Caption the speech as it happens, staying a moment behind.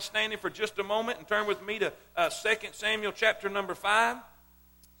Standing for just a moment and turn with me to 2 Samuel chapter number 5.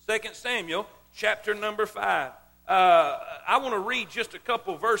 2 Samuel chapter number 5. I want to read just a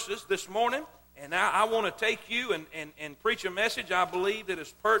couple verses this morning, and I want to take you and preach a message I believe that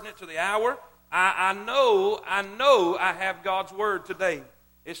is pertinent to the hour. I know I have God's word today.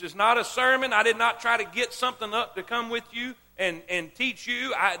 This is not a sermon. I did not try to get something up to come with you and teach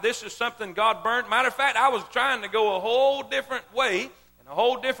you. This is something God burnt. Matter of fact, I was trying to go a whole different way, a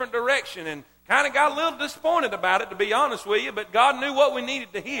whole different direction, and kind of got a little disappointed about it, to be honest with you, but God knew what we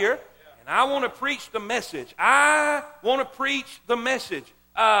needed to hear, and I want to preach the message. I want to preach the message.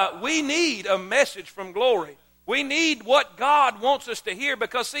 We need a message from glory. We need what God wants us to hear,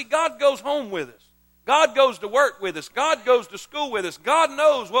 because, see, God goes home with us. God goes to work with us. God goes to school with us. God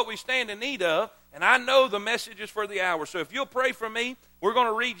knows what we stand in need of, and I know the message is for the hour. So if you'll pray for me, we're going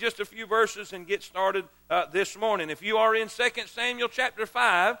to read just a few verses and get started this morning. If you are in 2 Samuel chapter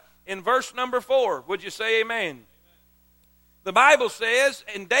 5, in verse number 4, would you say amen? Amen. The Bible says,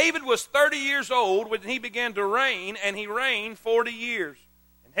 and David was 30 years old when he began to reign, and he reigned 40 years.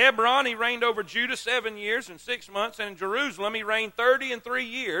 In Hebron he reigned over Judah 7 years and 6 months, and in Jerusalem he reigned 33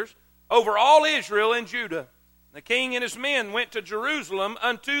 years over all Israel and Judah. The king and his men went to Jerusalem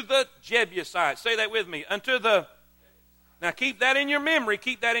unto the Jebusites. Say that with me. Now keep that in your memory.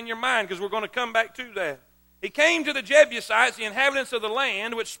 Keep that in your mind, because we're going to come back to that. He came to the Jebusites, the inhabitants of the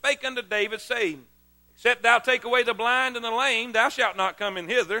land, which spake unto David, saying, Except thou take away the blind and the lame, thou shalt not come in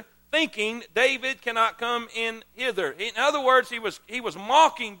hither, thinking David cannot come in hither. In other words, he was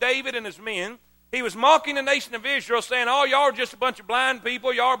mocking David and his men. He was mocking the nation of Israel, saying, "Oh, y'all are just a bunch of blind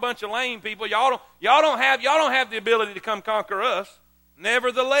people. Y'all are a bunch of lame people. Y'all don't have the ability to come conquer us."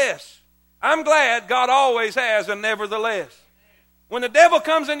 Nevertheless, I'm glad God always has a nevertheless. When the devil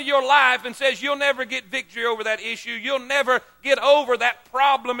comes into your life and says you'll never get victory over that issue, you'll never get over that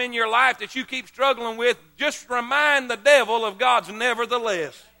problem in your life that you keep struggling with, just remind the devil of God's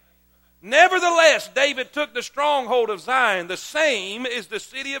nevertheless. Nevertheless, David took the stronghold of Zion. The same is the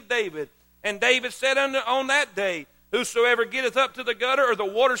city of David. And David said on that day, Whosoever getteth up to the gutter or the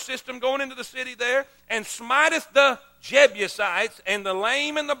water system going into the city there, and smiteth the Jebusites and the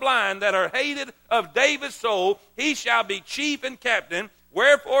lame and the blind that are hated of David's soul, he shall be chief and captain.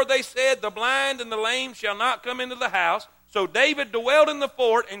 Wherefore they said, The blind and the lame shall not come into the house. So David dwelled in the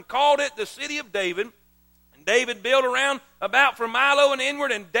fort and called it the city of David. And David built around about from Milo and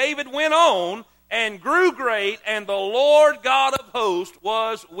inward, and David went on and grew great, and the Lord God of hosts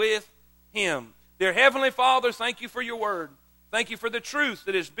was with him. Dear Heavenly Father, thank you for your word. Thank you for the truth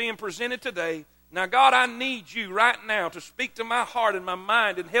that is being presented today. Now, God, I need you right now to speak to my heart and my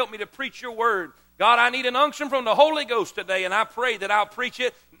mind and help me to preach your word. God, I need an unction from the Holy Ghost today, and I pray that I'll preach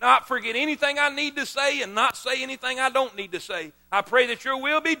it, not forget anything I need to say and not say anything I don't need to say. I pray that your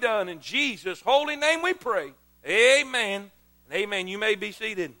will be done. In Jesus' holy name we pray. Amen. Amen. You may be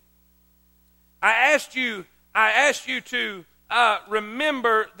seated. I asked you to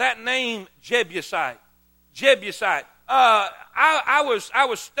remember that name, Jebusite. Jebusite. I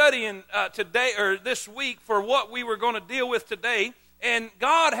was studying today or this week for what we were going to deal with today, and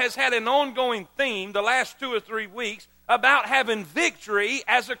God has had an ongoing theme the last 2 or 3 weeks about having victory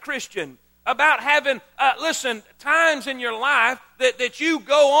as a Christian, about having, times in your life that you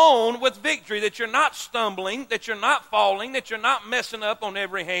go on with victory, that you're not stumbling, that you're not falling, that you're not messing up on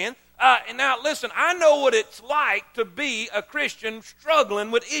every hand. And now, listen, I know what it's like to be a Christian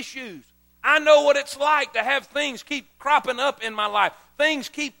struggling with issues. I know what it's like to have things keep cropping up in my life. Things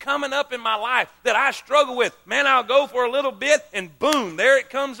keep coming up in my life that I struggle with. Man, I'll go for a little bit, and boom, there it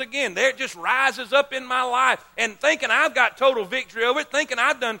comes again. There it just rises up in my life. And thinking I've got total victory over it, thinking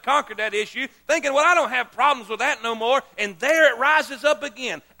I've done conquered that issue, thinking, well, I don't have problems with that no more. And there it rises up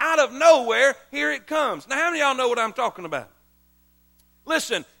again. Out of nowhere, here it comes. Now, how many of y'all know what I'm talking about?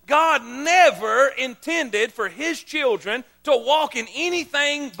 Listen, God never intended for his children to walk in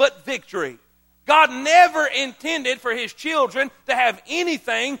anything but victory. God never intended for his children to have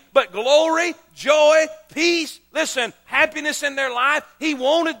anything but glory, joy, peace, happiness in their life. He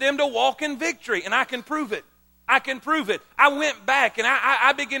wanted them to walk in victory, and I can prove it. I can prove it. I went back, and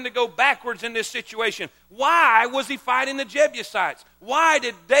I began to go backwards in this situation. Why was he fighting the Jebusites? Why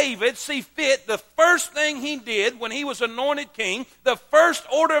did David see fit the first thing he did when he was anointed king, the first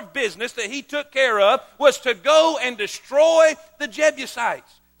order of business that he took care of was to go and destroy the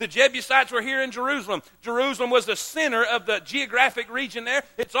Jebusites? The Jebusites were here in Jerusalem. Jerusalem was the center of the geographic region there.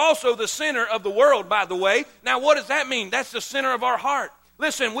 It's also the center of the world, by the way. Now, what does that mean? That's the center of our heart.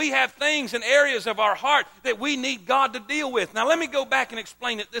 Listen, we have things and areas of our heart that we need God to deal with. Now, let me go back and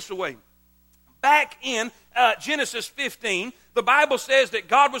explain it this way. back in Genesis 15, the Bible says that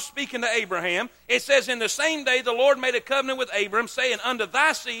God was speaking to Abraham. It says, in the same day the Lord made a covenant with Abram, saying, unto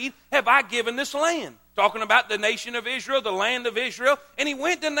thy seed have I given this land. Talking about the nation of Israel, the land of Israel. And he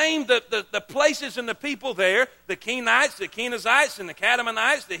went to name the places and the people there, the Kenites, the Kenizzites, and the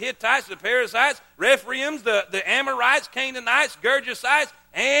Kadmonites, the Hittites, the Perizzites, Rephaims, the Amorites, Canaanites, Girgashites,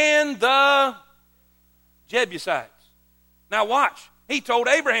 and the Jebusites. Now watch. He told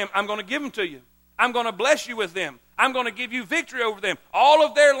Abraham, I'm going to give them to you. I'm going to bless you with them. I'm going to give you victory over them. All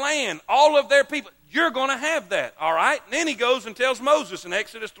of their land, all of their people, you're going to have that, all right? And then he goes and tells Moses in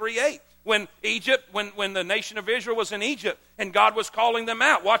Exodus 3:8, when the nation of Israel was in Egypt and God was calling them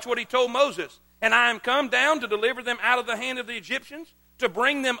out. Watch what he told Moses. And I am come down to deliver them out of the hand of the Egyptians, to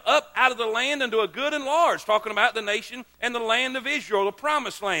bring them up out of the land unto a good and large, talking about the nation and the land of Israel, the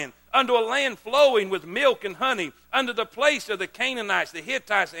promised land, unto a land flowing with milk and honey, unto the place of the Canaanites, the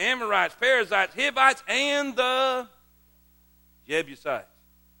Hittites, the Amorites, Perizzites, Hivites, and the Jebusites.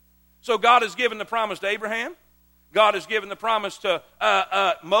 So God has given the promise to Abraham. God has given the promise to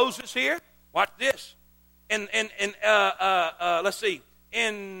Moses here. Watch this. Let's see.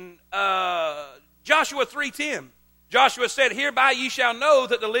 In Joshua 3:10, Joshua said, hereby ye shall know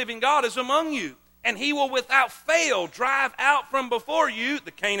that the living God is among you, and he will without fail drive out from before you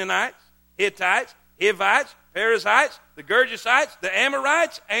the Canaanites, Hittites, Hivites, Perizzites, the Girgashites, the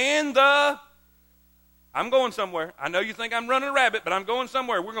Amorites, and the... I'm going somewhere. I know you think I'm running a rabbit, but I'm going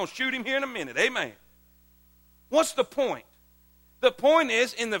somewhere. We're going to shoot him here in a minute. Amen. What's the point? The point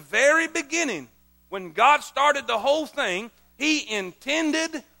is, in the very beginning, when God started the whole thing, he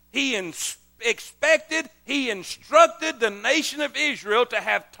intended, he expected, he instructed the nation of Israel to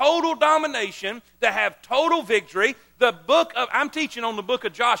have total domination, to have total victory. I'm teaching on the book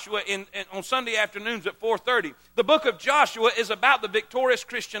of Joshua on Sunday afternoons at 4:30. The book of Joshua is about the victorious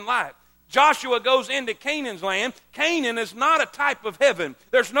Christian life. Joshua goes into Canaan's land. Canaan is not a type of heaven.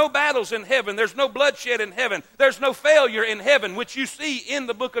 There's no battles in heaven. There's no bloodshed in heaven. There's no failure in heaven, which you see in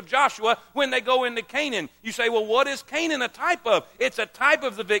the book of Joshua when they go into Canaan. You say, well, what is Canaan a type of? It's a type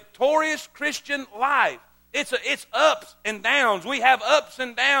of the victorious Christian life. It's ups and downs. We have ups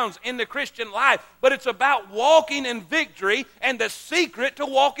and downs in the Christian life, but it's about walking in victory and the secret to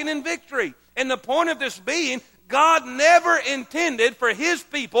walking in victory. And the point of this being, God never intended for his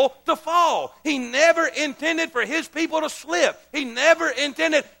people to fall. He never intended for his people to slip.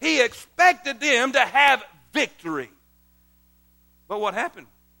 He expected them to have victory. But what happened?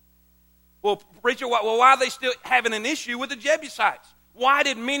 Well, preacher, why are they still having an issue with the Jebusites? Why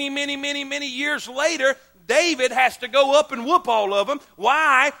did many years later David has to go up and whoop all of them?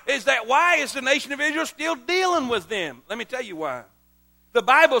 Why is the nation of Israel still dealing with them? Let me tell you why. The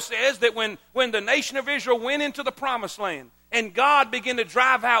Bible says that when the nation of Israel went into the promised land and God began to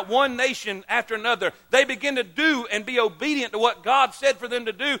drive out one nation after another, they began to do and be obedient to what God said for them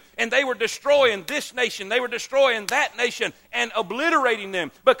to do, and they were destroying this nation, they were destroying that nation and obliterating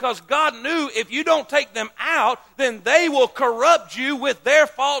them, because God knew if you don't take them out, then they will corrupt you with their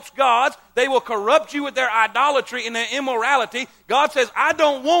false gods, they will corrupt you with their idolatry and their immorality. God says, I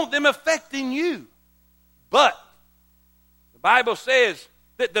don't want them affecting you. But the Bible says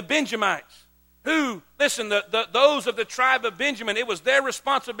that the Benjamites, who, listen, those of the tribe of Benjamin, it was their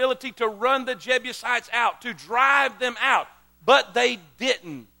responsibility to run the Jebusites out, to drive them out. But they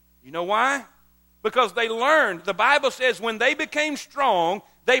didn't. You know why? Because they learned, the Bible says, when they became strong,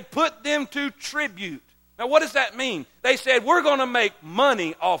 they put them to tribute. Now, what does that mean? They said, we're going to make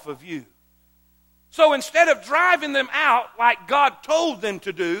money off of you. So instead of driving them out like God told them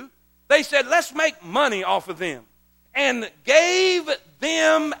to do, they said, let's make money off of them. And gave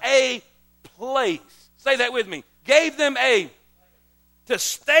them a place. Say that with me. Gave them to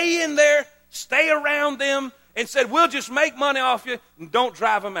stay in there, stay around them, and said, we'll just make money off you and don't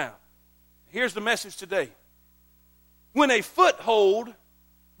drive them out. Here's the message today. When a foothold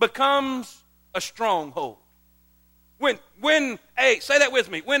becomes a stronghold. Say that with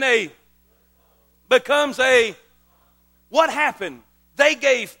me. When a becomes what happened? They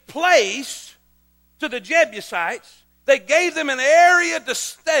gave place to the Jebusites. They gave them an area to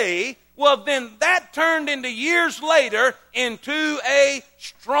stay. Well, then that turned into years later into a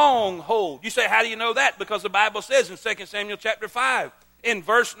stronghold. You say, how do you know that? Because the Bible says in 2 Samuel chapter 5, in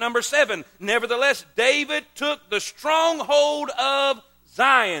verse number 7, nevertheless, David took the stronghold of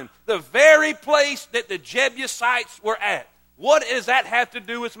Zion, the very place that the Jebusites were at. What does that have to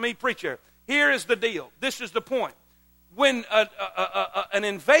do with me, preacher? Here is the deal. This is the point. When an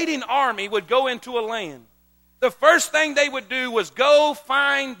invading army would go into a land, the first thing they would do was go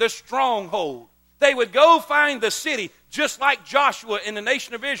find the stronghold. They would go find the city, just like Joshua and the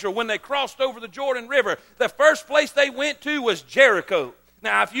nation of Israel when they crossed over the Jordan River. The first place they went to was Jericho.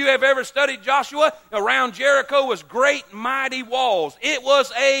 Now, if you have ever studied Joshua, around Jericho was great, mighty walls.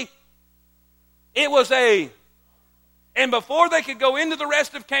 And before they could go into the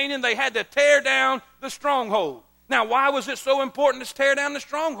rest of Canaan, they had to tear down the stronghold. Now, why was it so important to tear down the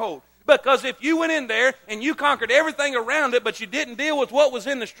stronghold? Because if you went in there and you conquered everything around it, but you didn't deal with what was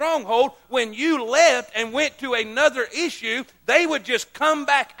in the stronghold, when you left and went to another issue, they would just come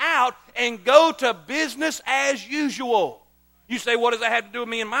back out and go to business as usual. You say, what does that have to do with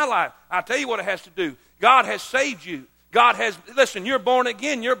me in my life? I'll tell you what it has to do. God has saved you. Listen, you're born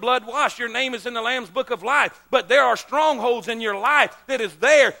again, you're blood washed, your name is in the Lamb's book of life, but there are strongholds in your life that is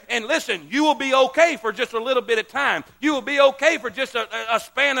there, and listen, you will be okay for just a little bit of time. You will be okay for just a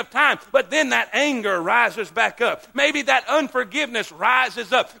span of time, but then that anger rises back up. Maybe that unforgiveness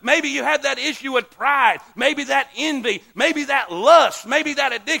rises up. Maybe you have that issue with pride, maybe that envy, maybe that lust, maybe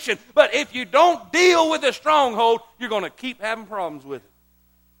that addiction, but if you don't deal with the stronghold, you're going to keep having problems with it.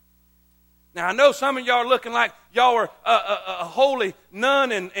 Now, I know some of y'all are looking like y'all are a holy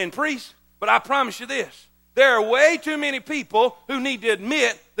nun and priest, but I promise you this. There are way too many people who need to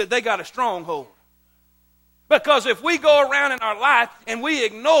admit that they got a stronghold. Because if we go around in our life and we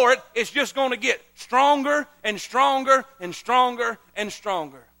ignore it, it's just going to get stronger and stronger and stronger and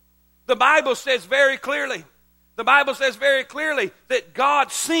stronger. The Bible says very clearly that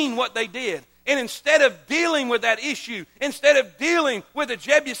God seen what they did. And instead of dealing with that issue, instead of dealing with the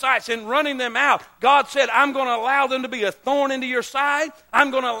Jebusites and running them out, God said, I'm going to allow them to be a thorn into your side.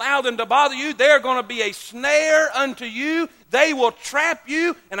 I'm going to allow them to bother you. They're going to be a snare unto you. They will trap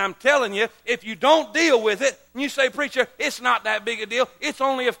you. And I'm telling you, if you don't deal with it, and you say, preacher, it's not that big a deal. It's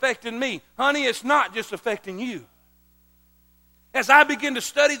only affecting me. Honey, it's not just affecting you. As I begin to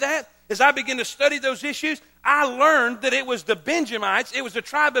study that, as I begin to study those issues, I learned that it was the Benjamites, it was the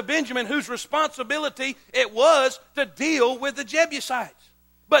tribe of Benjamin whose responsibility it was to deal with the Jebusites.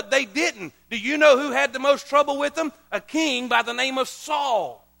 But they didn't. Do you know who had the most trouble with them? A king by the name of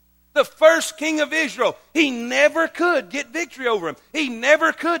Saul. The first king of Israel. He never could get victory over him. He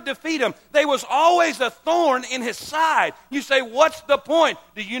never could defeat him. There was always a thorn in his side. You say, what's the point?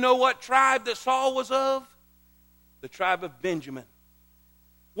 Do you know what tribe that Saul was of? The tribe of Benjamin.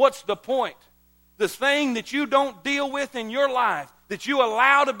 What's the point? The thing that you don't deal with in your life, that you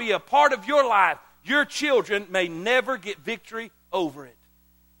allow to be a part of your life, your children may never get victory over it.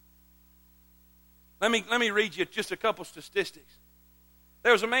 Let me read you just a couple statistics.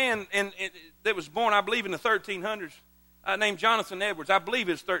 There was a man that was born, I believe, in the 1300s, named Jonathan Edwards. I believe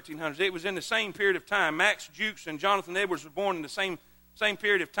it's 1300s. It was in the same period of time. Max Jukes and Jonathan Edwards were born in the same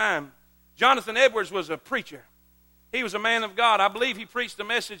period of time. Jonathan Edwards was a preacher. He was a man of God. I believe he preached the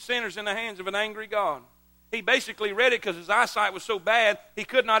message, Sinners in the Hands of an Angry God. He basically read it because his eyesight was so bad, he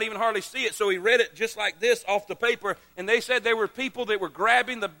could not even hardly see it, so he read it just like this off the paper, and they said there were people that were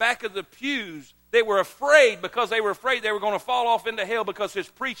grabbing the back of the pews. They were afraid because they were afraid they were going to fall off into hell because his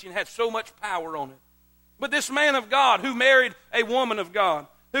preaching had so much power on it. But this man of God who married a woman of God,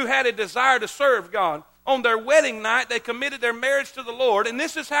 who had a desire to serve God, on their wedding night, they committed their marriage to the Lord, and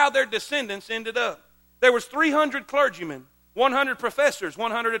this is how their descendants ended up. There was 300 clergymen, 100 professors,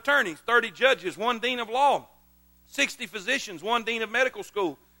 100 attorneys, 30 judges, 1 dean of law, 60 physicians, 1 dean of medical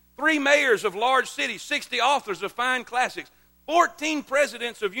school, 3 mayors of large cities, 60 authors of fine classics, 14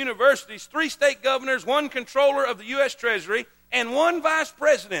 presidents of universities, 3 state governors, 1 controller of the U.S. Treasury, and 1 vice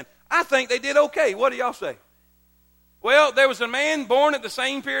president. I think they did okay. What do y'all say? Well, there was a man born at the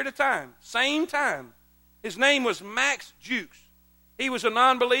same period of time, same time. His name was Max Jukes. He was a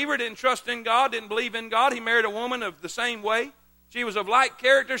non-believer, didn't trust in God, didn't believe in God. He married a woman of the same way. She was of like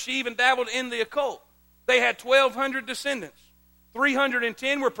character. She even dabbled in the occult. They had 1,200 descendants.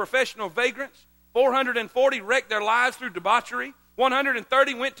 310 were professional vagrants. 440 wrecked their lives through debauchery.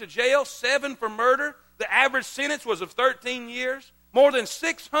 130 went to jail, 7 for murder. The average sentence was of 13 years. More than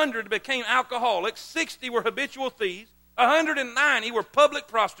 600 became alcoholics. 60 were habitual thieves. 190 were public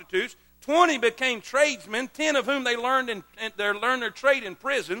prostitutes. 20 became tradesmen, 10 of whom they learned their trade in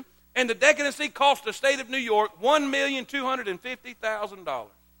prison, and the decadency cost the state of New York $1,250,000.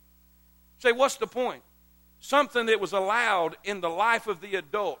 Say, what's the point? Something that was allowed in the life of the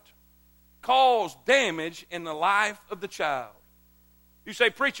adult caused damage in the life of the child. You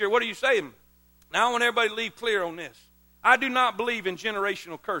say, preacher, what are you saying? Now I want everybody to leave clear on this. I do not believe in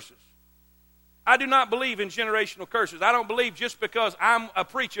generational curses. I do not believe in generational curses. I don't believe just because I'm a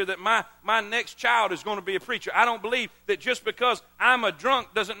preacher that my next child is going to be a preacher. I don't believe that just because I'm a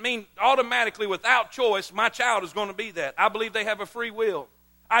drunk doesn't mean automatically without choice my child is going to be that. I believe they have a free will.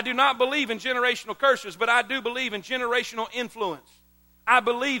 I do not believe in generational curses, but I do believe in generational influence. I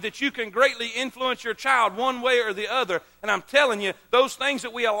believe that you can greatly influence your child one way or the other. And I'm telling you, those things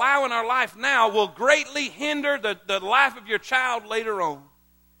that we allow in our life now will greatly hinder the life of your child later on.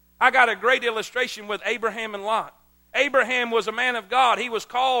 I got a great illustration with Abraham and Lot. Abraham was a man of God. He was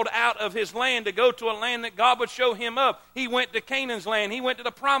called out of his land to go to a land that God would show him up. He went to Canaan's land. He went to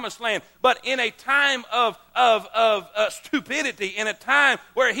the promised land. But in a time of stupidity, in a time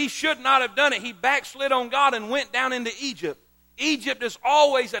where he should not have done it, he backslid on God and went down into Egypt. Egypt is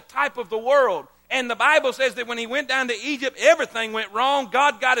always a type of the world. And the Bible says that when he went down to Egypt, everything went wrong.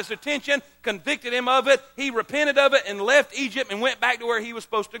 God got his attention, convicted him of it. He repented of it and left Egypt and went back to where he was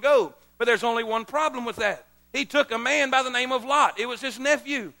supposed to go. But there's only one problem with that. He took a man by the name of Lot. It was his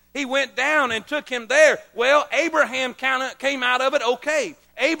nephew. He went down and took him there. Well, Abraham came out of it okay.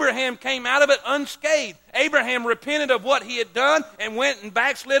 Abraham came out of it unscathed. Abraham repented of what he had done and went and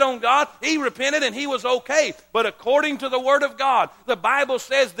backslid on God. He repented and he was okay. But according to the Word of God, the Bible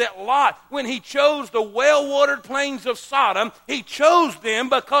says that Lot, when he chose the well-watered plains of Sodom, he chose them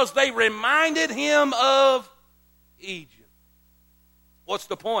because they reminded him of Egypt. What's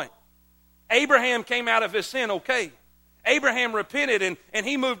the point? Abraham came out of his sin okay. Abraham repented and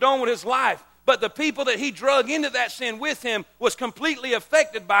he moved on with his life. But the people that he drug into that sin with him was completely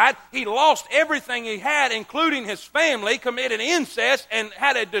affected by it. He lost everything he had, including his family, committed incest, and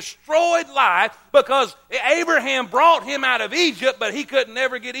had a destroyed life because Abraham brought him out of Egypt, but he could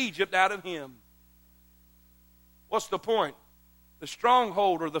never get Egypt out of him. What's the point? The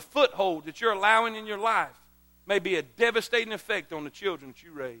stronghold or the foothold that you're allowing in your life may be a devastating effect on the children that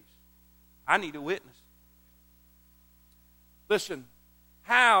you raise. I need a witness. Listen,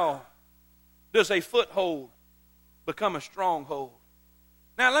 how does a foothold become a stronghold?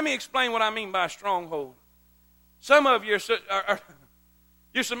 Now, let me explain what I mean by a stronghold. Some of you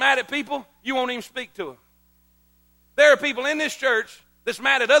you're so mad at people, you won't even speak to them. There are people in this church that's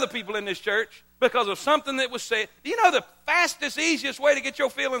mad at other people in this church because of something that was said. Do you know the fastest, easiest way to get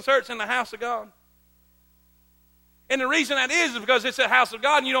your feelings hurt is in the house of God? And the reason that is because it's a house of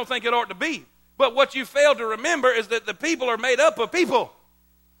God and you don't think it ought to be. But what you fail to remember is that the people are made up of people.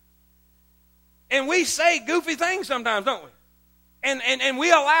 And we say goofy things sometimes, don't we? And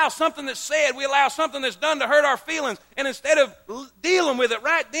we allow something that's said, we allow something that's done to hurt our feelings. And instead of dealing with it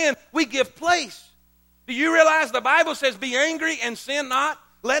right then, we give place. Do you realize the Bible says, be angry and sin not?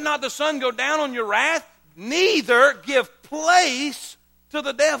 Let not the sun go down on your wrath. Neither give place to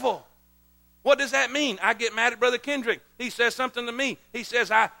the devil. What does that mean? I get mad at Brother Kendrick. He says something to me. He says,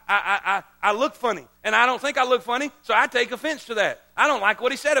 I look funny. And I don't think I look funny, so I take offense to that. I don't like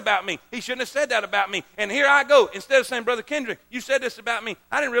what he said about me. He shouldn't have said that about me. And here I go. Instead of saying, Brother Kendrick, you said this about me.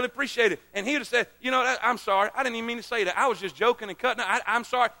 I didn't really appreciate it. And he would have said, you know, I'm sorry. I didn't even mean to say that. I was just joking and cutting. I'm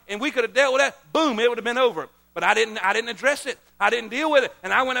sorry. And we could have dealt with that. Boom, it would have been over. But I didn't address it. I didn't deal with it.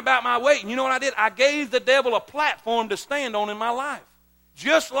 And I went about my way. And you know what I did? I gave the devil a platform to stand on in my life.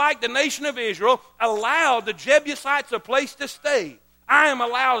 Just like the nation of Israel allowed the Jebusites a place to stay, I am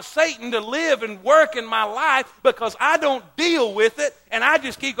allowed Satan to live and work in my life because I don't deal with it, and I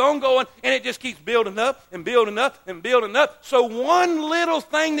just keep on going, and it just keeps building up and building up and building up. So one little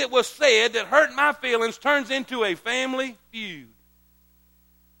thing that was said that hurt my feelings turns into a family feud.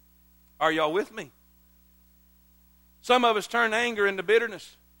 Are y'all with me? Some of us turn anger into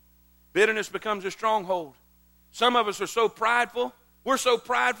bitterness. Bitterness becomes a stronghold. Some of us are so prideful. We're so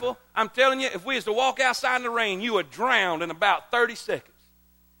prideful, I'm telling you, if we was to walk outside in the rain, you would drown in about 30 seconds.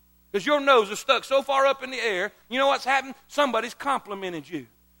 Because your nose is stuck so far up in the air, you know what's happened? Somebody's complimented you.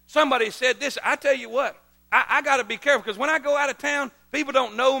 Somebody said this. I tell you what, I got to be careful, because when I go out of town, people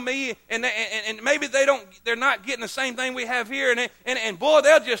don't know me, and maybe they're not getting the same thing we have here, and boy,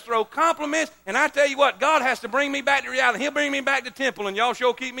 they'll just throw compliments, and I tell you what, God has to bring me back to reality. He'll bring me back to temple, and y'all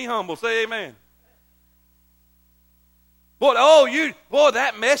sure keep me humble. Say amen. Boy,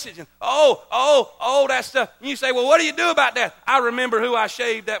 that message, and that stuff. And you say, well, what do you do about that? I remember who I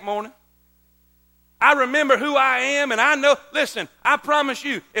shaved that morning. I remember who I am, and I know, listen, I promise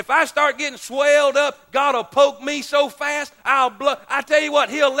you, if I start getting swelled up, God will poke me so fast, I tell you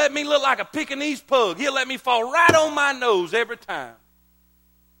what, he'll let me look like a Pekingese pug. He'll let me fall right on my nose every time.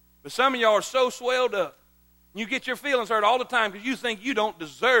 But some of y'all are so swelled up, you get your feelings hurt all the time because you think you don't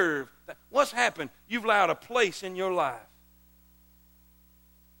deserve that. What's happened? You've allowed a place in your life.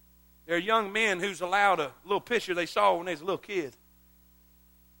 There are young men who's allowed a little picture they saw when they was a little kid.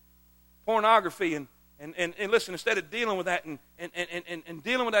 Pornography and listen, instead of dealing with that and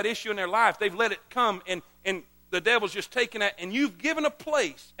dealing with that issue in their life, they've let it come and the devil's just taken that, and you've given a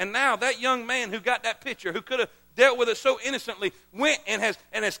place, and now that young man who got that picture, who could have dealt with it so innocently, went and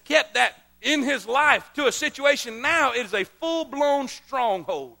has kept that in his life to a situation. Now it is a full-blown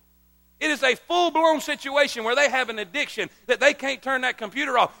stronghold. It is a full-blown situation where they have an addiction that they can't turn that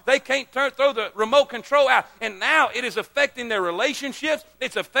computer off. They can't throw the remote control out. And now it is affecting their relationships.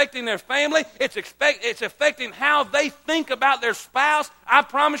 It's affecting their family. It's affecting how they think about their spouse. I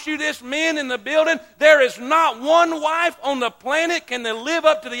promise you this, men in the building, there is not one wife on the planet can live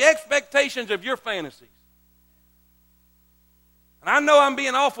up to the expectations of your fantasies. And I know I'm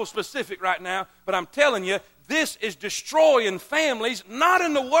being awful specific right now, but I'm telling you, this is destroying families, not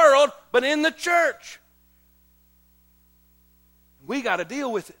in the world, but in the church. We got to deal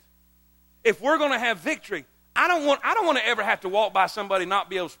with it. If we're going to have victory, I don't want to ever have to walk by somebody and not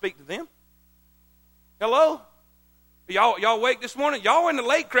be able to speak to them. Hello? Y'all awake this morning? Y'all in the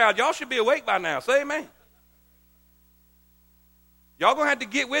late crowd. Y'all should be awake by now. Say amen. Y'all going to have to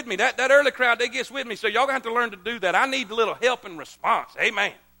get with me. That early crowd, they gets with me, so y'all going to have to learn to do that. I need a little help and response.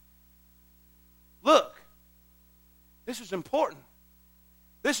 Amen. Look. This is important.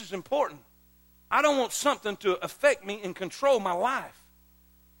 This is important. I don't want something to affect me and control my life.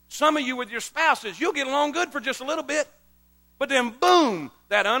 Some of you with your spouses, you'll get along good for just a little bit. But then, boom,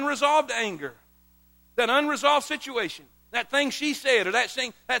 that unresolved anger, that unresolved situation, that thing she said or that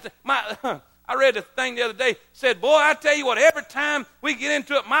thing. I read a thing the other day, said, boy, I tell you what, every time we get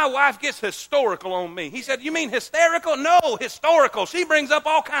into it, my wife gets historical on me. He said, you mean hysterical? No, historical. She brings up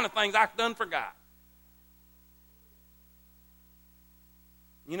all kind of things I done forgot.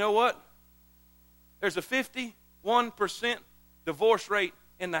 You know what? There's a 51% divorce rate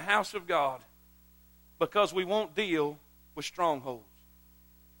in the house of God because we won't deal with strongholds.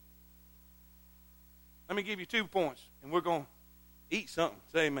 Let me give you 2 points, and we're going to eat something.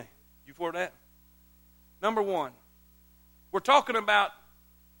 Say amen. You for that? Number 1, we're talking about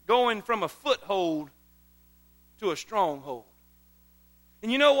going from a foothold to a stronghold.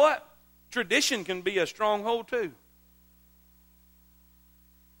 And you know what? Tradition can be a stronghold too.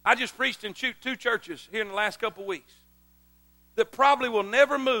 I just preached in 2 churches here in the last couple of weeks that probably will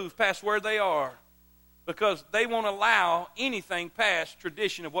never move past where they are because they won't allow anything past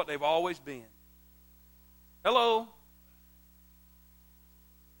tradition of what they've always been. Hello?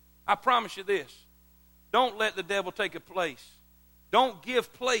 I promise you this. Don't let the devil take a place. Don't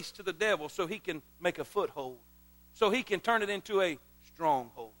give place to the devil so he can make a foothold, so he can turn it into a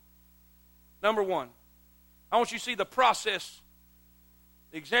stronghold. Number 1, I want you to see the process.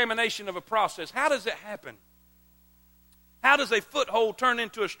 The examination of a process. How does it happen? How does a foothold turn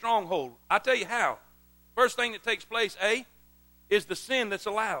into a stronghold? I'll tell you how. First thing that takes place, is the sin that's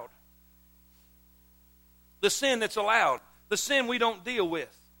allowed. The sin that's allowed. The sin we don't deal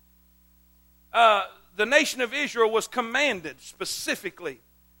with. The nation of Israel was commanded specifically,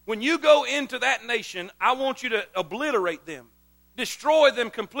 when you go into that nation, I want you to obliterate them. Destroy them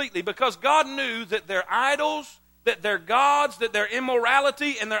completely, because God knew that their idols, that their gods, that their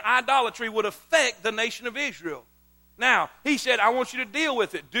immorality and their idolatry would affect the nation of Israel. Now, he said, I want you to deal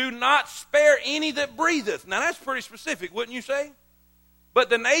with it. Do not spare any that breatheth. Now, that's pretty specific, wouldn't you say? But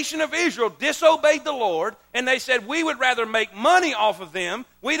the nation of Israel disobeyed the Lord, and they said, we would rather make money off of them.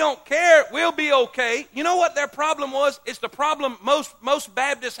 We don't care. We'll be okay. You know what their problem was? It's the problem most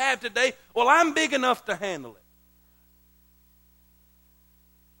Baptists have today. Well, I'm big enough to handle it.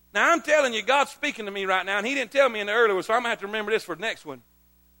 Now, I'm telling you, God's speaking to me right now, and he didn't tell me in the earlier one, so I'm going to have to remember this for the next one.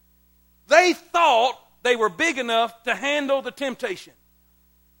 They thought they were big enough to handle the temptation.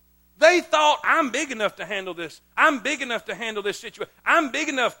 They thought, I'm big enough to handle this. I'm big enough to handle this situation. I'm big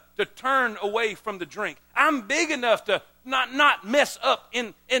enough to turn away from the drink. I'm big enough to not mess up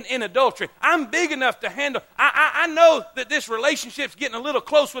in adultery. I'm big enough to handle. I know that this relationship's getting a little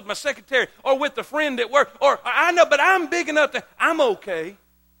close with my secretary or with the friend at work. Or I know, but I'm big enough to, I'm okay.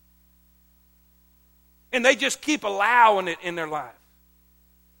 And they just keep allowing it in their life.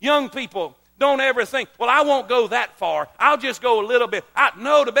 Young people, don't ever think, well, I won't go that far. I'll just go a little bit.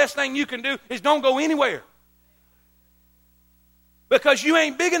 No, the best thing you can do is don't go anywhere. Because you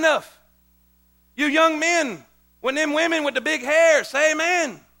ain't big enough. You young men, when them women with the big hair say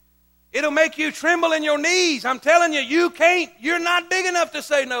amen, it'll make you tremble in your knees. I'm telling you, you're not big enough to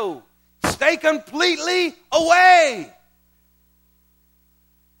say no. Stay completely away.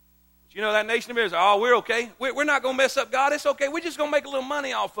 You know that nation of Israel, oh, we're okay. We're not going to mess up God. It's okay. We're just going to make a little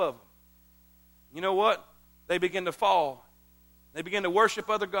money off of them. You know what? They begin to fall. They begin to worship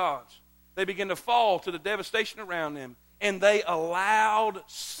other gods. They begin to fall to the devastation around them. And they allowed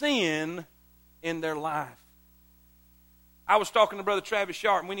sin in their life. I was talking to Brother Travis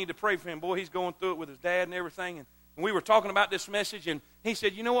Sharp, and we need to pray for him. Boy, he's going through it with his dad and everything. And we were talking about this message, and he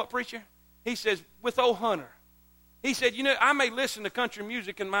said, you know what, preacher? He says, with old Hunter. He said, you know, I may listen to country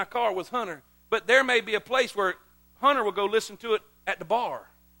music in my car with Hunter, but there may be a place where Hunter will go listen to it at the bar.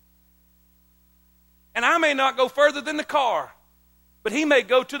 And I may not go further than the car, but he may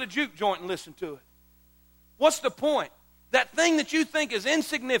go to the juke joint and listen to it. What's the point? That thing that you think is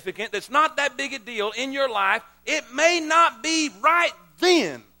insignificant, that's not that big a deal in your life, it may not be right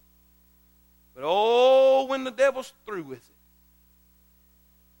then. But oh, when the devil's through with it.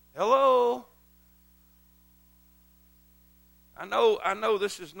 Hello? I know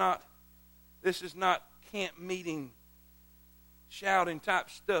this is not camp meeting shouting type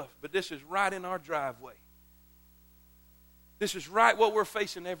stuff, but this is right in our driveway. This is right what we're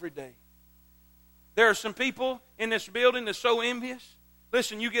facing every day. There are some people in this building that's so envious.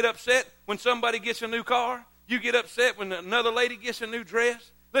 Listen, you get upset when somebody gets a new car. You get upset when another lady gets a new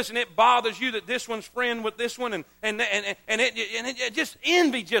dress. Listen, it bothers you that this one's friend with this one, and it just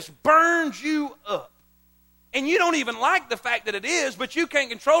envy just burns you up. And you don't even like the fact that it is, but you can't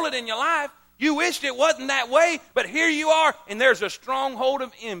control it in your life. You wished it wasn't that way, but here you are, and there's a stronghold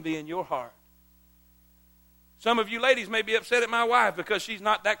of envy in your heart. Some of you ladies may be upset at my wife because she's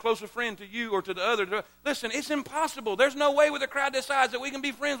not that close a friend to you or to the other. Listen, it's impossible. There's no way with a crowd this size that we can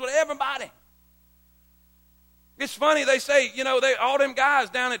be friends with everybody. It's funny, they say, you know, all them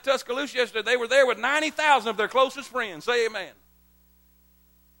guys down at Tuscaloosa yesterday, they were there with 90,000 of their closest friends. Say amen.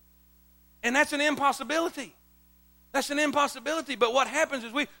 And that's an impossibility. That's an impossibility. But what happens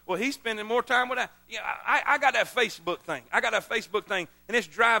is he's spending more time with that. Yeah, I got that Facebook thing. And it's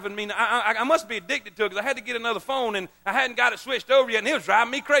driving me. I must be addicted to it because I had to get another phone, and I hadn't got it switched over yet, and it was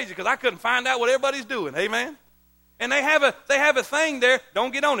driving me crazy because I couldn't find out what everybody's doing. Amen? And they have a thing there.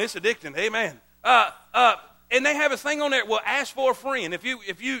 Don't get on it. It's addicting. Amen. And they have a thing on there. Well, ask for a friend. If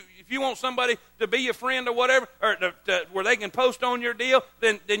you want somebody to be your friend or whatever, or where they can post on your deal,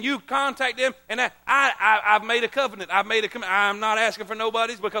 then you contact them. And I've made a covenant. I'm not asking for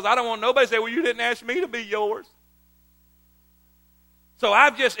nobody's because I don't want nobody to say, well, you didn't ask me to be yours. So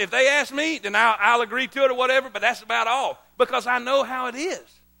if they ask me, then I'll agree to it or whatever. But that's about all because I know how it is.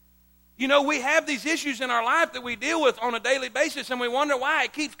 You know, we have these issues in our life that we deal with on a daily basis, and we wonder why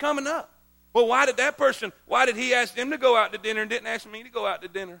it keeps coming up. Well, why did he ask them to go out to dinner and didn't ask me to go out to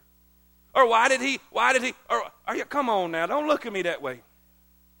dinner? Or come on now, don't look at me that way.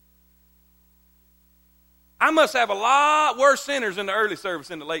 I must have a lot worse sinners in the early service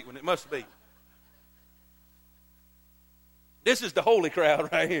than the late one, it must be. This is the holy crowd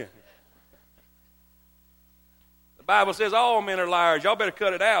right here. The Bible says all men are liars. Y'all better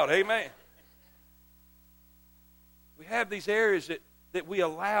cut it out, amen. We have these areas that we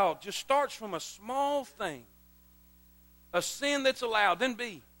allow just starts from a small thing, a sin that's allowed, then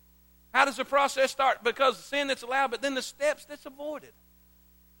B. How does the process start? Because the sin that's allowed, but then the steps that's avoided.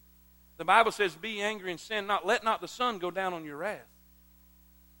 The Bible says, be angry and sin not. Let not the sun go down on your wrath.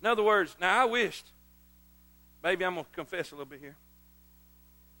 In other words, now I wished, maybe I'm going to confess a little bit here.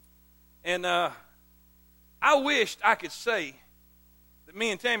 And I wished I could say that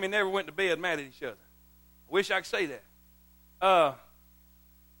me and Tammy never went to bed mad at each other. I wish I could say that.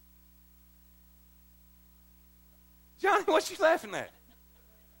 Johnny, what you laughing at?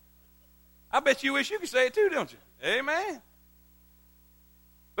 I bet you wish you could say it too, don't you? Amen.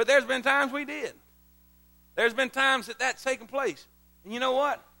 But there's been times we did. There's been times that's taken place. And you know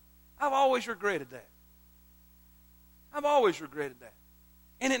what? I've always regretted that.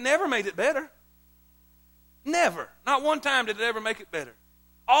 And it never made it better. Never. Not one time did it ever make it better.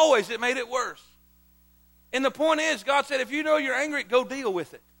 Always it made it worse. And the point is, God said, if you know you're angry, go deal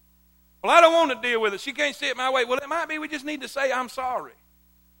with it. Well, I don't want to deal with it. She can't see it my way. Well, it might be we just need to say, I'm sorry.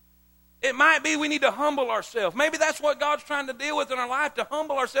 It might be we need to humble ourselves. Maybe that's what God's trying to deal with in our life, to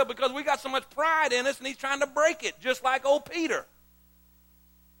humble ourselves because we got so much pride in us and he's trying to break it, just like old Peter.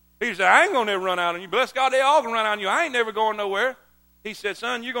 He said, I ain't going to never run out on you. Bless God, they all can run out on you. I ain't never going nowhere. He said,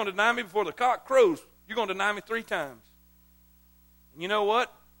 son, you're going to deny me before the cock crows. You're going to deny me 3 times. And you know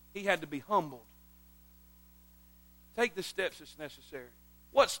what? He had to be humbled. Take the steps that's necessary.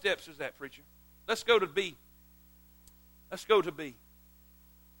 What steps is that, preacher? Let's go to B.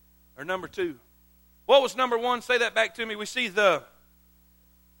 Or number 2. What was number 1? Say that back to me. We see the...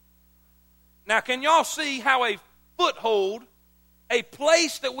 Now, can y'all see how a foothold, a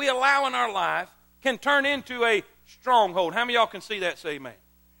place that we allow in our life, can turn into a stronghold? How many of y'all can see that? Say amen.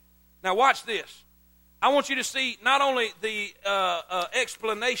 Now, watch this. I want you to see not only the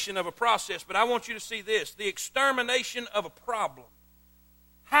explanation of a process, but I want you to see this, the extermination of a problem.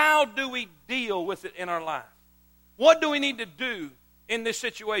 How do we deal with it in our life? what do we need to do in this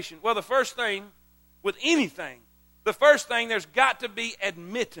situation? Well, the first thing, with anything, there's got to be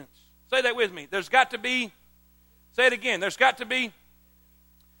admittance. Say that with me. There's got to be, say it again, there's got to be.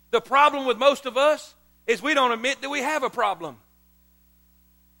 The problem with most of us is we don't admit that we have a problem.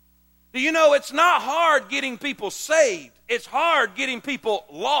 Do you know it's not hard getting people saved? It's hard getting people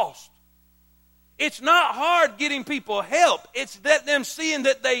lost. It's not hard getting people help. It's that them seeing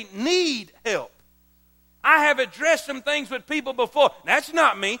that they need help. I have addressed some things with people before. That's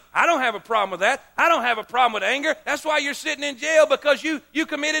not me. I don't have a problem with that. I don't have a problem with anger. That's why you're sitting in jail, because you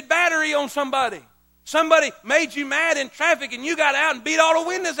committed battery on somebody. Somebody made you mad in traffic and you got out and beat all the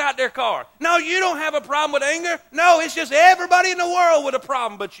windows out their car. No, you don't have a problem with anger. No, it's just everybody in the world with a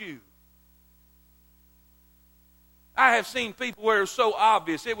problem but you. I have seen people where it was so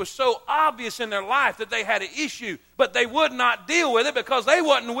obvious. It was so obvious in their life that they had an issue, but they would not deal with it because they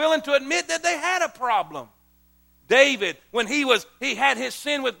wasn't willing to admit that they had a problem. David, when he had his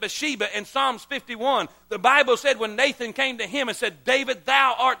sin with Bathsheba in Psalms 51, the Bible said when Nathan came to him and said, David,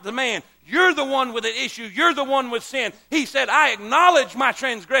 thou art the man. You're the one with an issue. You're the one with sin. He said, I acknowledge my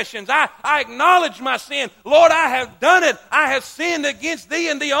transgressions. I acknowledge my sin. Lord, I have done it. I have sinned against thee,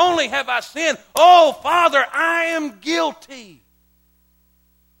 and thee only have I sinned. Oh, Father, I am guilty.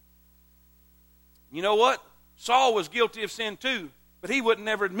 You know what? Saul was guilty of sin too, but he would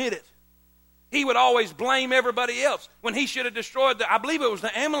never admit it. He would always blame everybody else. When he should have destroyed, I believe it was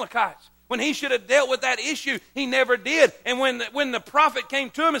the Amalekites. When he should have dealt with that issue, he never did. And when the prophet came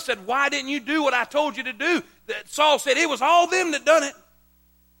to him and said, why didn't you do what I told you to do? Saul said, it was all them that done it.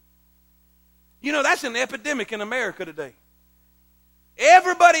 You know, that's an epidemic in America today.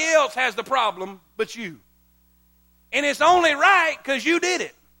 Everybody else has the problem but you. And it's only right because you did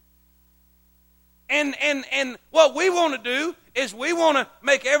it. And what we want to do is we want to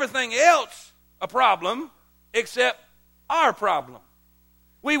make everything else a problem except our problem.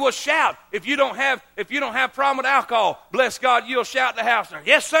 We will shout. If you don't have problem with alcohol, bless God, you'll shout the house down.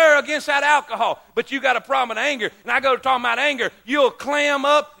 Yes, sir, against that alcohol. But you got a problem with anger. And I go to talk about anger. You'll clam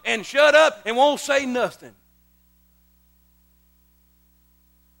up and shut up and won't say nothing.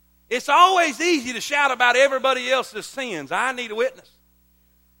 It's always easy to shout about everybody else's sins. I need a witness.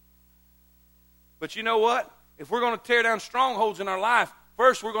 But you know what? If we're going to tear down strongholds in our life,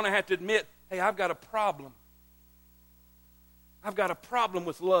 first we're going to have to admit, hey, I've got a problem. I've got a problem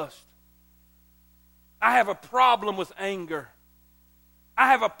with lust. I have a problem with anger.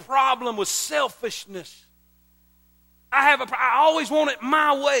 I have a problem with selfishness. I always want it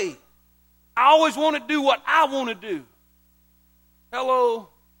my way. I always want to do what I want to do. Hello?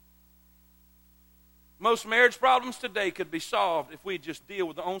 Most marriage problems today could be solved if we just deal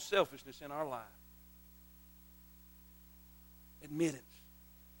with our own selfishness in our life. Admit it.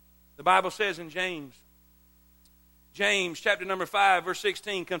 The Bible says in James chapter number 5, verse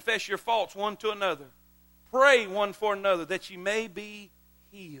 16, confess your faults one to another. Pray one for another that you may be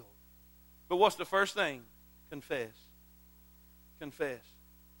healed. But what's the first thing? Confess. Confess.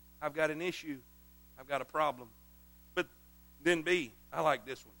 I've got an issue. I've got a problem. But then B, I like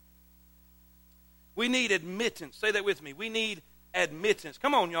this one. We need admittance. Say that with me. We need admittance.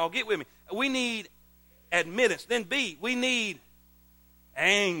 Come on, y'all. Get with me. We need admittance. Then B, we need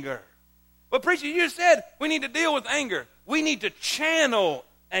anger. Well, preacher, you just said we need to deal with anger. We need to channel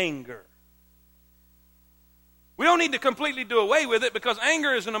anger. We don't need to completely do away with it because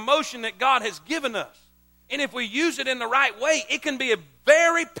anger is an emotion that God has given us. And if we use it in the right way, it can be a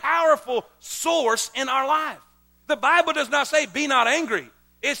very powerful source in our life. The Bible does not say, be not angry.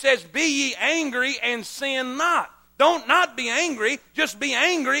 It says, be ye angry and sin not. Don't not be angry, just be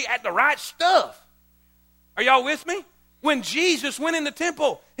angry at the right stuff. Are y'all with me? When Jesus went in the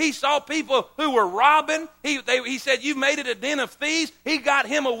temple, he saw people who were robbing. He said, you've made it a den of thieves. He got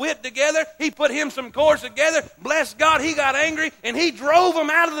him a whip together. He put him some cords together. Bless God, he got angry, and he drove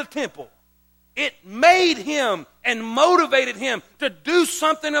them out of the temple. It made him and motivated him to do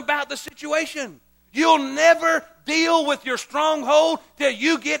something about the situation. You'll never deal with your stronghold till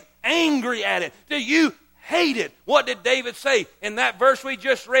you get angry at it, till you hate it. What did David say in that verse we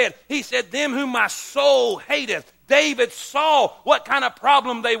just read? He said, them whom my soul hateth. David saw what kind of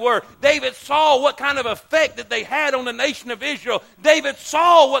problem they were. David saw what kind of effect that they had on the nation of Israel. David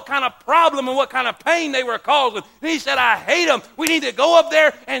saw what kind of problem and what kind of pain they were causing. And he said, I hate them. We need to go up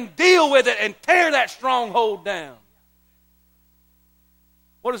there and deal with it and tear that stronghold down.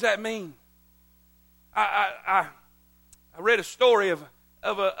 What does that mean? I read a story of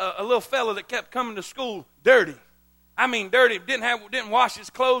a little fellow that kept coming to school dirty. I mean dirty. Didn't wash his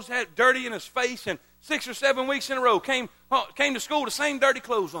clothes, had dirty in his face, and 6 or 7 weeks in a row came to school with the same dirty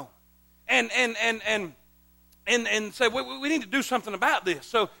clothes on. And and said, we need to do something about this.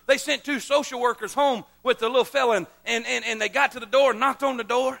 So they sent 2 social workers home with the little fella, and they got to the door, knocked on the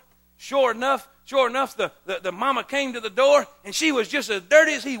door. Sure enough, the mama came to the door, and she was just as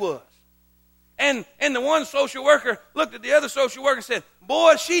dirty as he was. And the one social worker looked at the other social worker and said,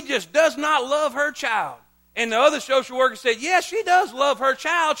 boy, she just does not love her child. And the other social worker said, yes, she does love her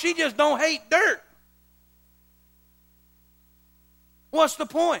child. She just don't hate dirt. What's the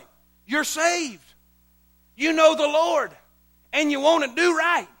point? You're saved. You know the Lord. And you want to do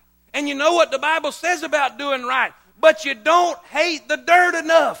right. And you know what the Bible says about doing right. But you don't hate the dirt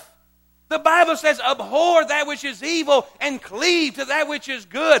enough. The Bible says, abhor that which is evil and cleave to that which is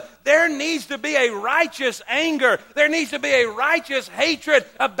good. There needs to be a righteous anger. There needs to be a righteous hatred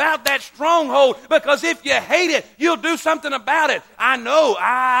about that stronghold, because if you hate it, you'll do something about it. I know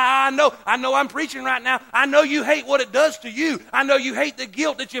I'm preaching right now. I know you hate what it does to you. I know you hate the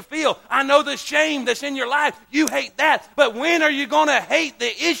guilt that you feel. I know the shame that's in your life. You hate that. But when are you going to hate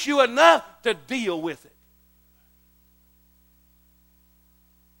the issue enough to deal with it?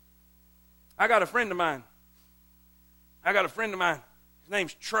 I got a friend of mine. His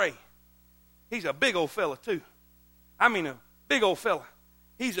name's Trey. He's a big old fella, too. I mean, a big old fella.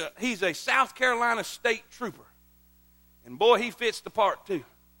 He's a South Carolina state trooper. And boy, he fits the part, too.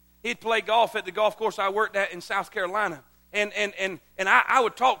 He'd play golf at the golf course I worked at in South Carolina. And I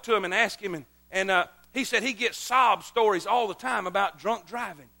would talk to him and ask him. And he said he gets sob stories all the time about drunk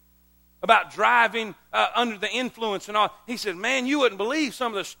driving. About driving under the influence and all. He said, man, you wouldn't believe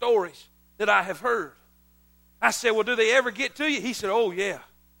some of the stories that I have heard. I said, well, do they ever get to you? He said, oh, yeah.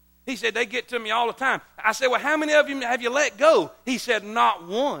 He said, they get to me all the time. I said, well, how many of them have you let go? He said, not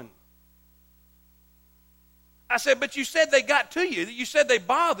one. I said, but you said they got to you. You said they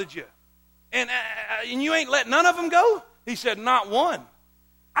bothered you. And you ain't let none of them go? He said, not one.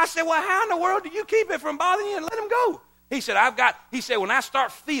 I said, well, how in the world do you keep it from bothering you and let them go? He said, when I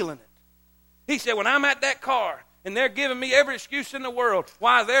start feeling it. He said, when I'm at that car, and they're giving me every excuse in the world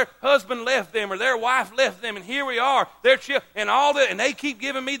why their husband left them or their wife left them, and here we are, and they keep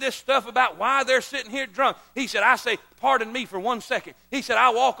giving me this stuff about why they're sitting here drunk. He said, I say, pardon me for 1 second. He said, I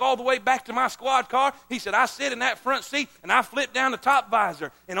walk all the way back to my squad car. He said, I sit in that front seat and I flip down the top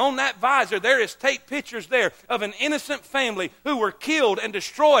visor. And on that visor, there is taped pictures there of an innocent family who were killed and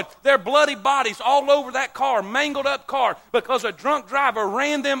destroyed. Their bloody bodies all over that car, mangled up car, because a drunk driver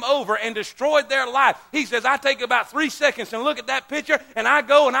ran them over and destroyed their life. He says, I take about 3 seconds and look at that picture, and I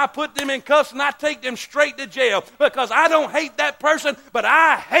go and I put them in cuffs and I take them straight to jail, because I don't hate that person, but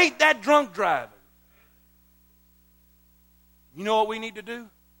I hate that drunk driver. You know what we need to do?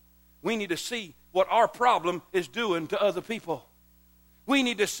 We need to see what our problem is doing to other people. We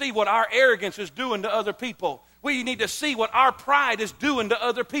need to see what our arrogance is doing to other people. We need to see what our pride is doing to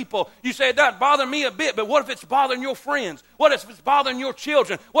other people. You say, it doesn't bother me a bit, but what if it's bothering your friends? What if it's bothering your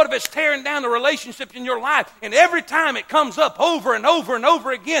children? What if it's tearing down the relationships in your life? And every time it comes up over and over and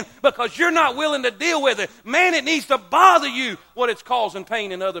over again because you're not willing to deal with it. Man, it needs to bother you what it's causing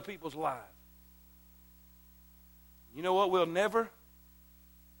pain in other people's lives. You know what? We'll never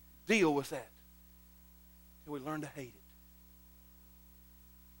deal with that until we learn to hate it.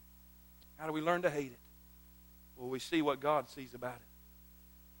 How do we learn to hate it? Well, we see what God sees about it.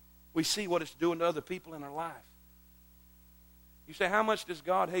 We see what it's doing to other people in our life. You say, how much does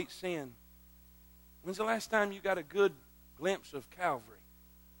God hate sin? When's the last time you got a good glimpse of Calvary?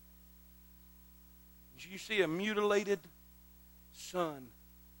 Did you see a mutilated son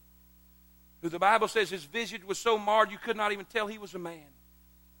who the Bible says his visage was so marred you could not even tell he was a man?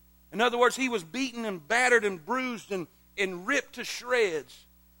 In other words, he was beaten and battered and bruised and ripped to shreds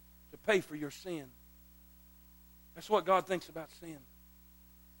to pay for your sin. That's what God thinks about sin.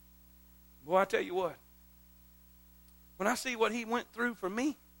 Boy, I tell you what. When I see what he went through for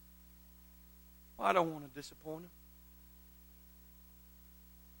me, well, I don't want to disappoint him.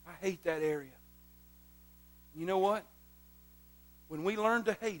 I hate that area. You know what? When we learn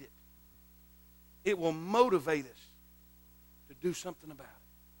to hate it, it will motivate us to do something about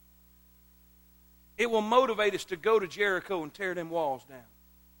it. It will motivate us to go to Jericho and tear them walls down.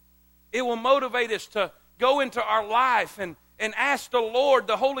 It will motivate us to go into our life and ask the Lord,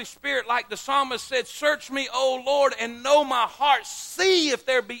 the Holy Spirit, like the psalmist said, search me, O Lord, and know my heart. See if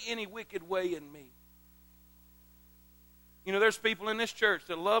there be any wicked way in me. You know, there's people in this church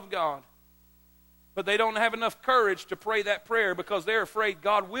that love God, but they don't have enough courage to pray that prayer because they're afraid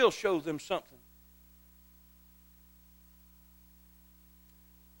God will show them something.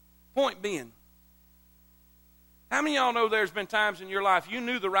 Point being, how many of y'all know there's been times in your life you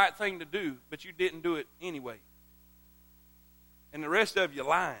knew the right thing to do, but you didn't do it anyway? And the rest of you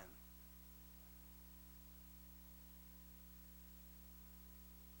lying.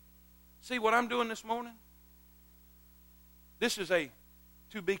 See what I'm doing this morning? This is a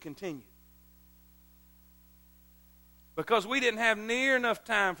to be continued. Because we didn't have near enough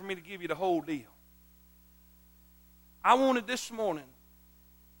time for me to give you the whole deal. I wanted this morning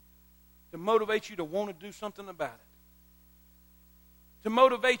to motivate you to want to do something about it. To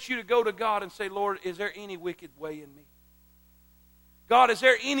motivate you to go to God and say, Lord, is there any wicked way in me? God, is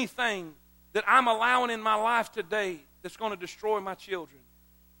there anything that I'm allowing in my life today that's going to destroy my children?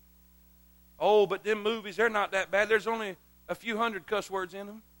 Oh, but them movies, they're not that bad. There's only a few hundred cuss words in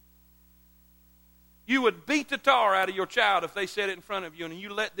them. You would beat the tar out of your child if they said it in front of you and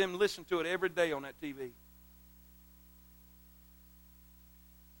you let them listen to it every day on that TV.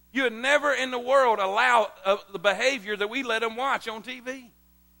 You would never in the world allow the behavior that we let them watch on TV.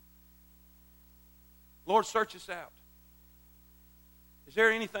 Lord, search us out. Is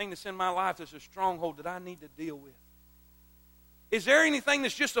there anything that's in my life that's a stronghold that I need to deal with? Is there anything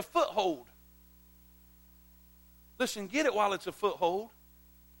that's just a foothold? Listen, get it while it's a foothold.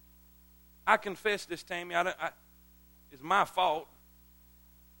 I confess this, Tammy. It's my fault.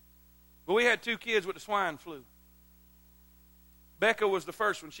 But we had 2 kids with the swine flu. Becca was the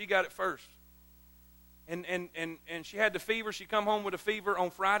first one. She got it first. And she had the fever. She come home with a fever on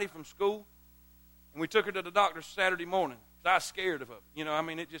Friday from school. And we took her to the doctor Saturday morning. I was scared of her.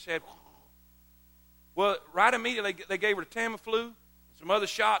 It just had... Well, right immediately, they gave her Tamiflu, some other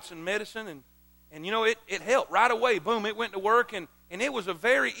shots and medicine, and it helped right away. Boom, it went to work, and it was a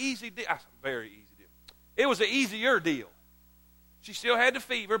very easy deal. Very easy deal. It was an easier deal. She still had the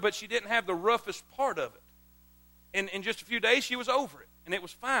fever, but she didn't have the roughest part of it. And in just a few days, she was over it, and it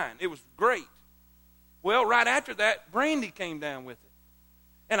was fine. It was great. Well, right after that, Brandy came down with it.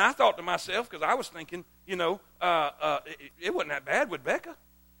 And I thought to myself, because I was thinking, it wasn't that bad with Becca.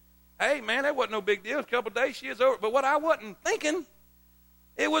 Hey, man, that wasn't no big deal. A couple of days, she is over. But what I wasn't thinking,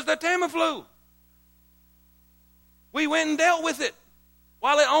 it was the Tamiflu. We went and dealt with it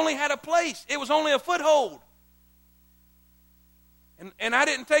while it only had a place. It was only a foothold. And I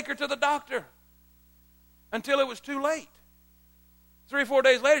didn't take her to the doctor until it was too late. 3 or 4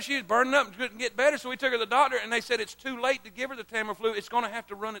 days later, she was burning up and couldn't get better, so we took her to the doctor, and they said it's too late to give her the Tamiflu. It's going to have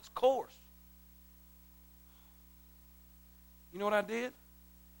to run its course. You know what I did?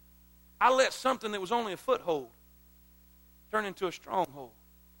 I let something that was only a foothold turn into a stronghold.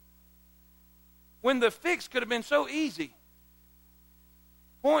 When the fix could have been so easy.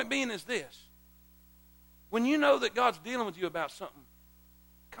 Point being is this. When you know that God's dealing with you about something,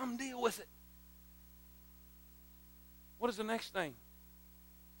 come deal with it. What is the next thing?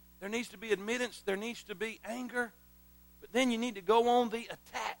 There needs to be admittance. There needs to be anger. But then you need to go on the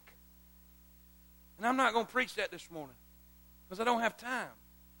attack. And I'm not going to preach that this morning because I don't have time.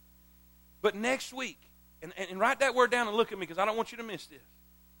 But next week, and write that word down and look at me because I don't want you to miss this.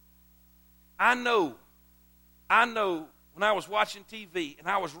 I know when I was watching TV and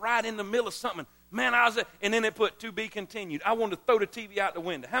I was right in the middle of something, man, and then it put to be continued. I wanted to throw the TV out the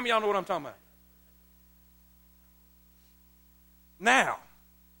window. How many of y'all know what I'm talking about? Now,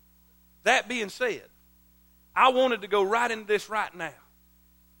 that being said, I wanted to go right into this right now.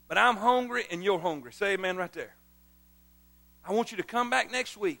 But I'm hungry and you're hungry. Say amen right there. I want you to come back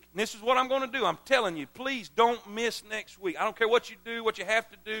next week. And this is what I'm going to do. I'm telling you, please don't miss next week. I don't care what you do, what you have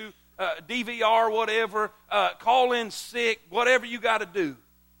to do, DVR, whatever, call in sick, whatever you got to do.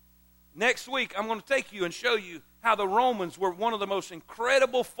 Next week, I'm going to take you and show you how the Romans were one of the most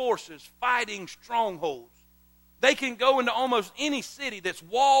incredible forces fighting strongholds. They can go into almost any city that's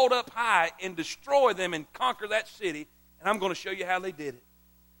walled up high and destroy them and conquer that city. And I'm going to show you how they did it.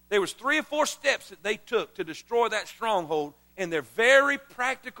 There was 3 or 4 steps that they took to destroy that stronghold, and they're very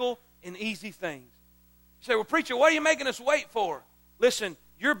practical and easy things. You say, well, preacher, what are you making us wait for? Listen,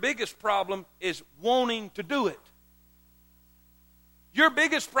 your biggest problem is wanting to do it. Your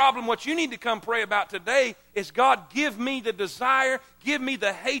biggest problem, what you need to come pray about today is, God, give me the desire, give me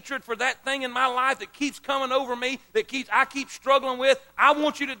the hatred for that thing in my life that keeps coming over me, I keep struggling with. I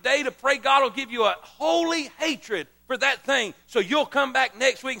want you today to pray God will give you a holy hatred for that thing so you'll come back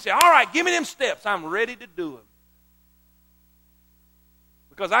next week and say, all right, give me them steps. I'm ready to do them.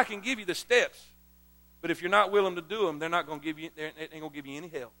 Because I can give you the steps, but if you're not willing to do them, they ain't going to give you any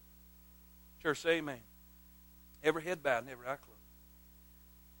help. Church, say amen. Every head bowed and every eye closed.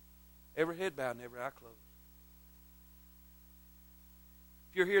 Every head bowed and every eye closed.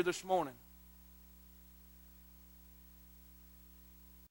 If you're here this morning